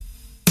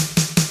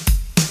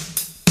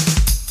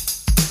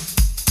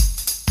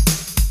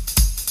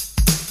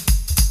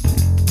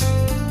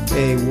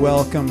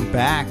welcome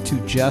back to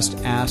Just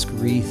Ask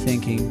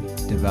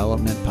Rethinking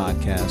Development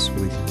Podcast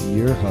with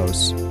your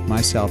hosts,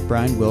 myself,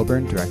 Brian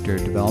Wilburn, Director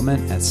of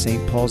Development at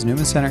St. Paul's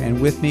Newman Center, and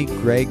with me,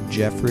 Greg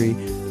Jeffrey,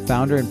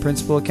 Founder and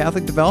Principal of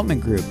Catholic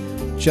Development Group.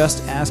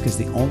 Just Ask is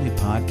the only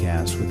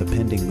podcast with a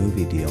pending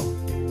movie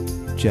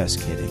deal.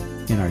 Just kidding,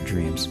 in our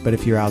dreams. But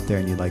if you're out there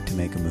and you'd like to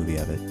make a movie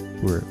of it,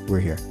 we're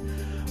here.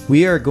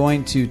 We are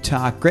going to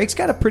talk. Greg's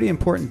got a pretty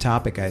important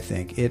topic, I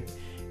think.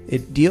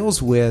 It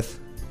deals with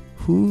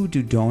who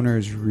do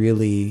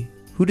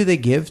they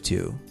give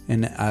to?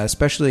 And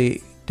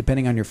especially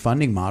depending on your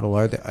funding model,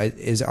 are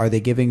they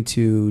giving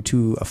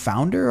to a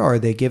founder or are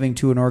they giving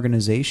to an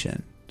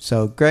organization?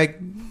 So,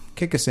 Greg,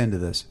 kick us into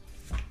this.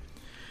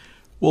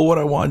 Well, what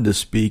I wanted to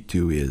speak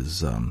to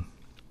is a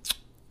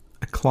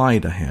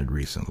client I had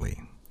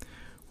recently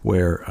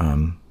where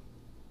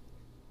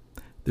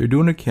they're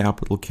doing a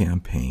capital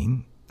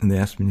campaign, and they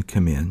asked me to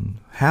come in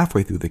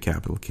halfway through the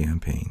capital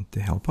campaign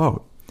to help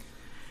out.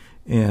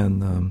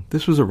 And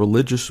this was a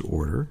religious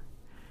order.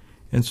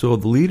 And so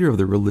the leader of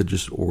the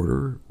religious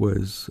order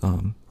was,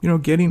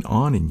 getting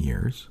on in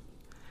years.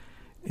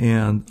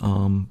 And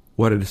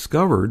what I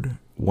discovered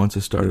once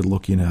I started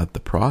looking at the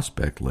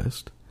prospect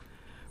list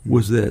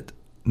was that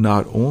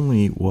not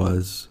only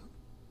was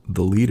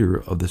the leader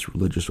of this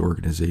religious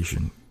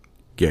organization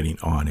getting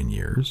on in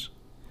years,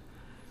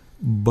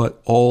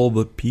 but all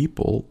the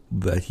people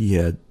that he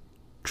had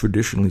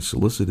traditionally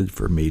solicited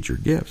for major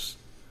gifts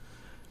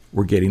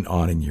were getting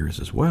on in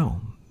years as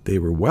well. They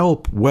were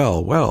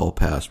well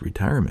past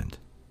retirement.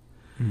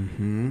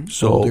 Mm-hmm.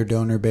 So, older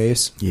donor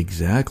base.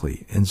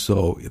 Exactly. And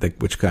so,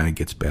 which kind of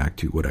gets back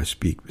to what I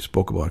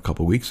spoke about a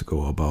couple of weeks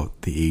ago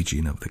about the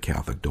aging of the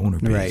Catholic donor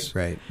base.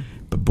 Right.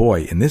 But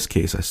boy, in this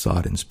case, I saw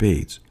it in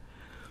spades.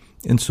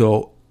 And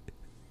so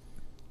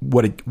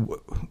what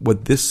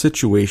this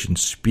situation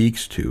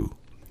speaks to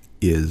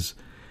is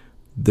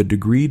the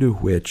degree to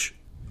which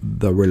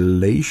the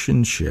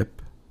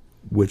relationship,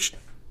 which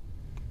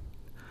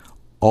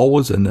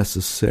always and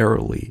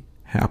necessarily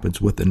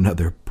happens with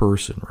another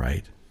person,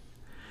 right?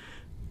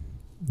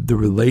 The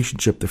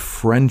relationship, the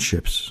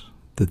friendships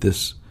that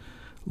this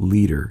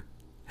leader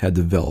had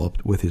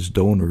developed with his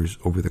donors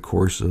over the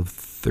course of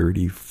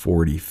 30,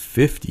 40,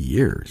 50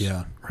 years,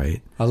 yeah,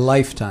 right? A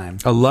lifetime,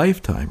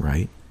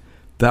 right?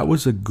 That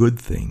was a good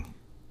thing.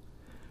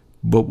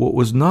 But what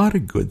was not a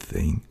good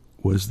thing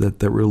was that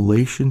the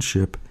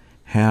relationship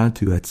had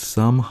to, in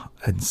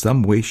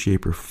some way,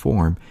 shape, or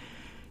form,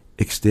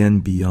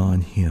 extend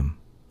beyond him.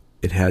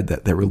 It had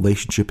that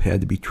relationship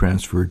had to be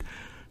transferred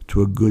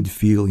to a good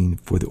feeling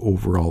for the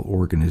overall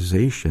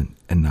organization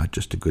and not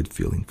just a good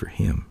feeling for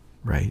him,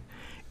 right?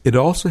 It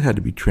also had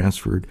to be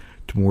transferred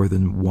to more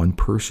than one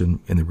person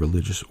in the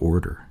religious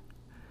order.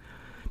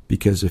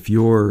 Because if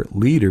your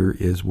leader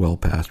is well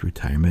past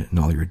retirement and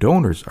all your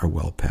donors are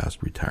well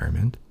past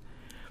retirement,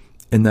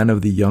 and none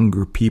of the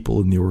younger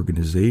people in the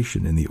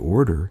organization, in the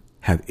order,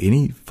 have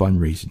any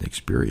fundraising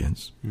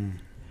experience,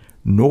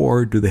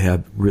 nor do they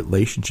have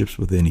relationships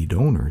with any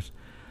donors,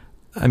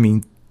 I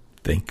mean,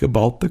 think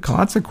about the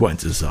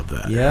consequences of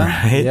that. Yeah,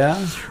 right?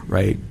 yeah.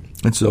 Right.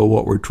 And so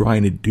what we're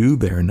trying to do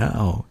there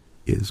now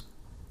is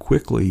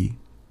quickly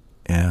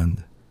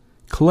and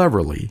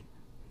cleverly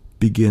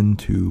begin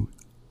to,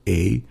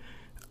 A,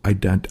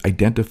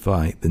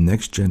 identify the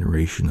next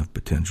generation of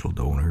potential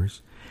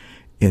donors,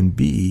 and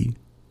B,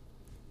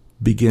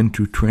 begin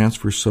to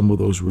transfer some of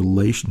those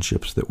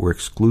relationships that were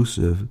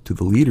exclusive to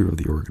the leader of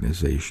the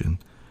organization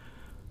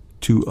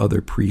to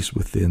other priests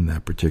within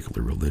that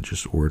particular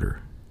religious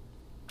order.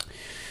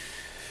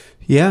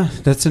 Yeah,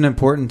 that's an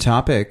important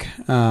topic.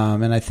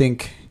 And I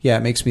think, it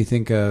makes me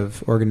think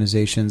of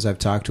organizations I've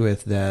talked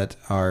with that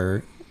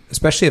are,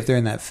 especially if they're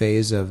in that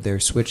phase of they're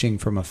switching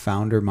from a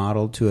founder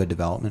model to a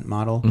development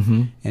model,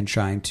 and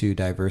trying to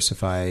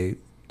diversify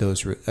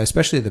those,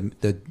 especially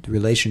the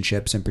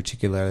relationships, and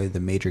particularly the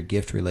major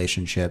gift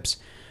relationships.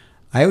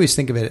 I always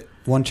think of it,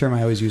 one term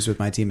I always use with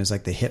my team is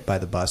like the hit by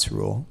the bus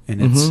rule.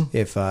 And it's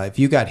if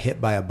you got hit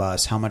by a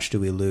bus, how much do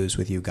we lose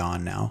with you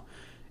gone now?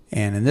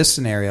 And in this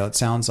scenario, it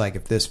sounds like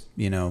if this,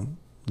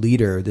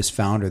 leader, this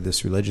founder,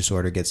 this religious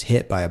order gets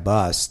hit by a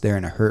bus, they're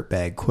in a hurt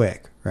bag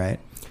quick,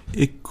 right?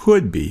 It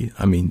could be.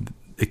 I mean,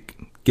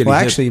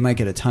 actually, you might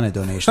get a ton of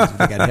donations if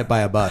you got hit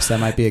by a bus. That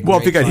might be a great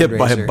if you got fundraiser. hit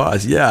by a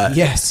bus, yeah.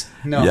 Yes.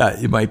 No. Yeah,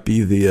 it might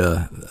be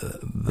the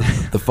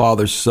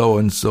Father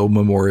So-and-so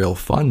Memorial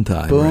Fund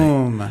time.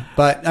 Boom. Right?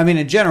 But, I mean,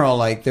 in general,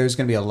 there's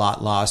going to be a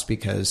lot lost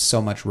because so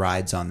much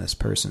rides on this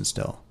person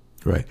still.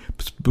 Right.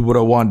 But what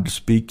I wanted to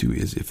speak to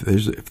is if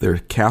there are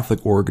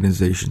Catholic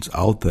organizations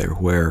out there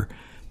where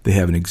they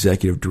have an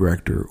executive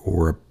director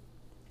or a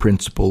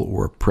principal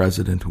or a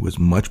president who is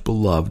much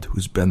beloved,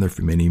 who's been there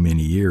for many,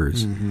 many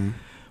years,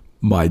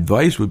 my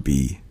advice would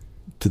be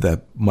to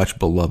that much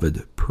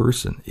beloved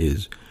person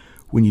is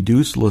when you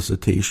do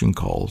solicitation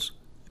calls,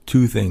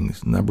 two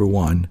things. Number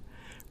one,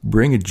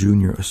 bring a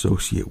junior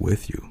associate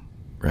with you,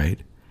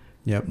 right?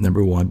 Yep.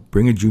 Number one,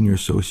 bring a junior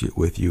associate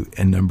with you.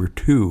 And number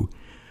two,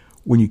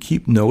 when you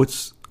keep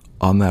notes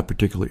on that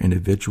particular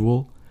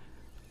individual,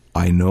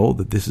 I know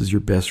that this is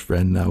your best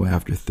friend now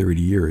after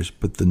 30 years,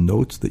 but the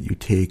notes that you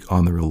take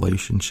on the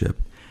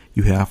relationship,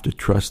 you have to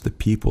trust the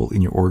people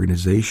in your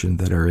organization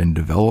that are in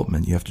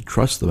development. You have to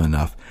trust them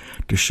enough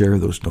to share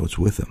those notes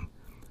with them.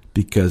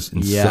 Because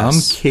in some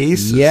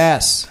cases...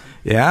 Yes.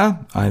 Yeah?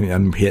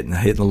 I'm hitting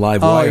a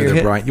live wire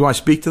there, Brian. You want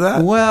to speak to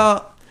that?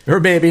 Well... Or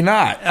maybe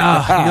not.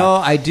 No,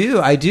 I do.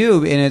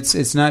 And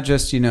it's not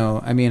just,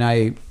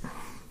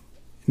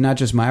 not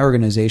just my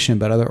organization,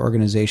 but other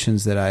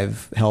organizations that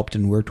I've helped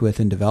and worked with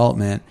in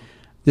development.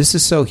 This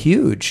is so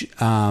huge,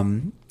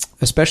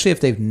 especially if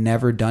they've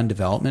never done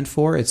development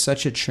for. It's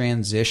such a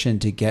transition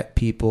to get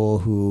people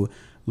who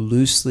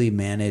loosely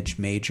manage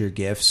major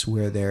gifts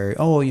where they're,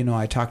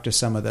 I talked to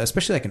some of the,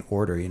 especially like an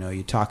order,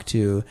 you talk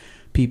to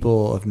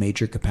people of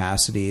major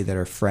capacity that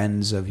are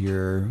friends of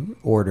your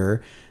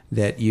order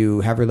that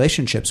you have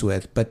relationships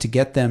with, but to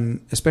get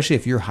them, especially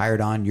if you're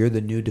hired on, you're the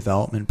new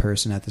development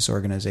person at this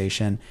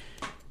organization.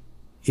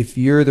 If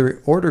you're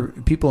the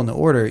people in the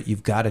order,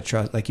 you've got to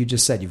trust, like you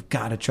just said, you've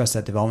got to trust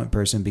that development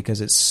person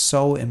because it's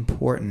so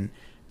important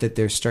that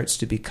there starts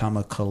to become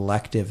a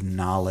collective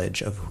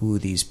knowledge of who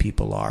these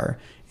people are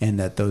and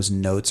that those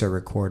notes are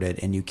recorded.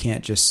 And you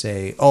can't just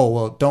say, oh,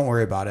 well, don't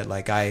worry about it.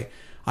 Like I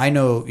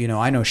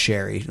know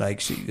Sherry,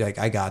 like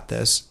I got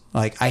this.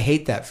 Like I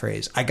hate that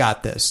phrase. I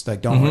got this.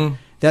 Like, don't worry.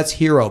 That's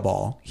hero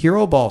ball.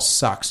 Hero ball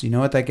sucks. You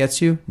know what that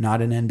gets you?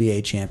 Not an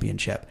NBA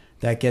championship.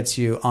 That gets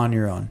you on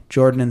your own.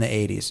 Jordan in the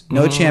 80s.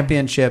 No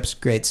championships,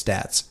 great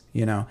stats,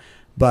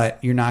 but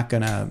you're not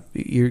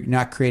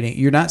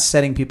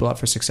setting people up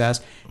for success.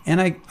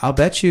 And I'll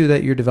bet you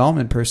that your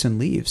development person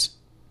leaves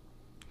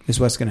is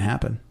what's going to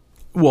happen.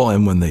 Well,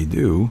 and when they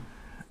do,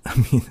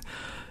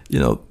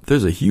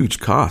 there's a huge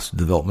cost to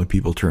development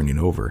people turning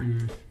over.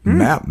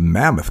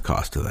 Mammoth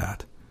cost to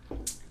that.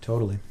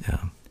 Totally.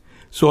 Yeah.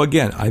 So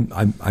again,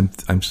 I'm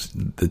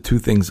the two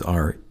things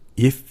are,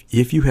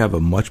 if you have a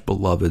much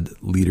beloved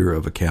leader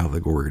of a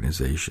Catholic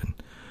organization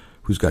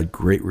who's got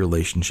great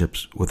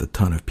relationships with a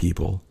ton of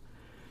people,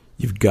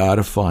 you've got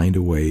to find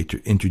a way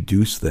to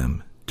introduce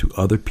them to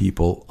other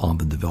people on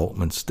the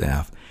development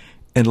staff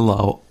and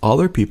allow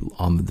other people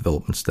on the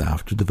development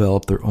staff to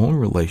develop their own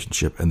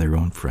relationship and their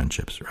own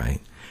friendships,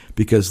 right?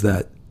 Because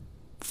that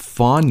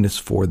fondness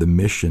for the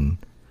mission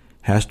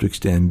has to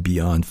extend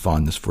beyond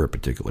fondness for a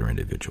particular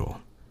individual.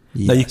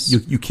 Yes. Now,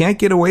 you can't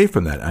get away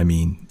from that. I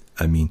mean,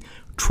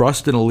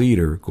 trust in a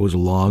leader goes a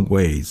long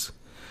ways.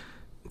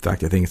 In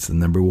fact, I think it's the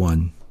number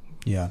one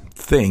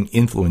thing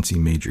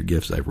influencing major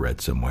gifts I've read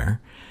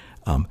somewhere.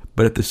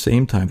 But at the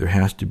same time, there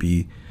has to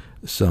be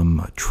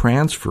some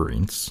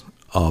transference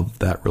of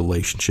that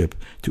relationship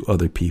to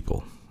other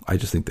people. I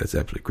just think that's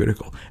absolutely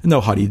critical. And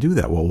now, how do you do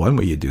that? Well, one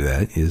way you do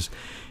that is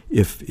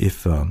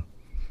if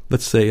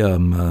let's say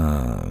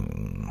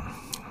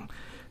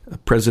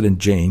President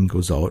Jane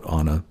goes out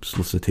on a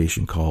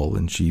solicitation call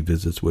and she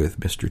visits with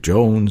Mr.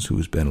 Jones,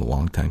 who's been a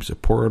longtime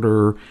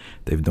supporter.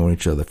 They've known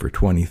each other for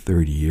 20,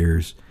 30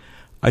 years.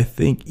 I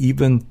think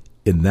even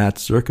in that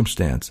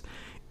circumstance,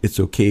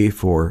 it's okay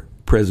for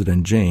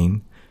President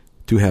Jane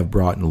to have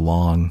brought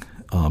along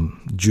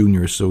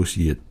junior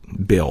associate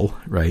Bill,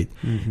 right?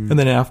 Mm-hmm. And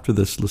then after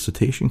the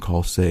solicitation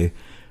call, say,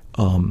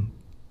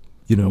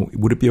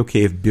 would it be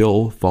okay if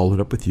Bill followed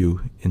up with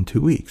you in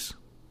 2 weeks?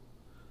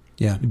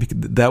 Yeah.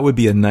 That would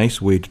be a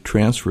nice way to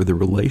transfer the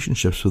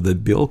relationship so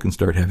that Bill can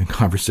start having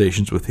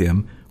conversations with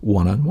him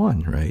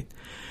one-on-one, right?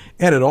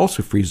 And it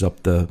also frees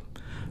up the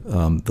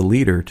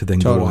leader to then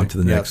go on to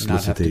the next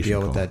solicitation not have to deal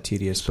call. With that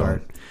tedious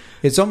part.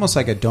 It's almost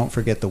like a don't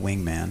forget the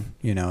wingman.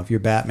 If you're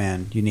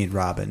Batman, you need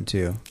Robin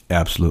too.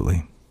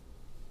 Absolutely.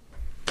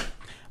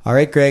 All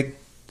right, Greg.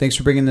 Thanks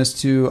for bringing this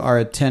to our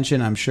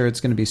attention. I'm sure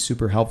it's going to be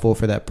super helpful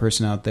for that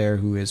person out there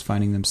who is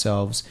finding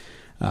themselves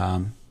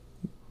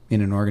in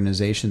an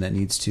organization that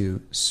needs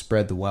to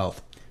spread the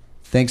wealth.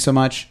 Thanks so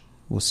much.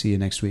 We'll see you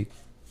next week.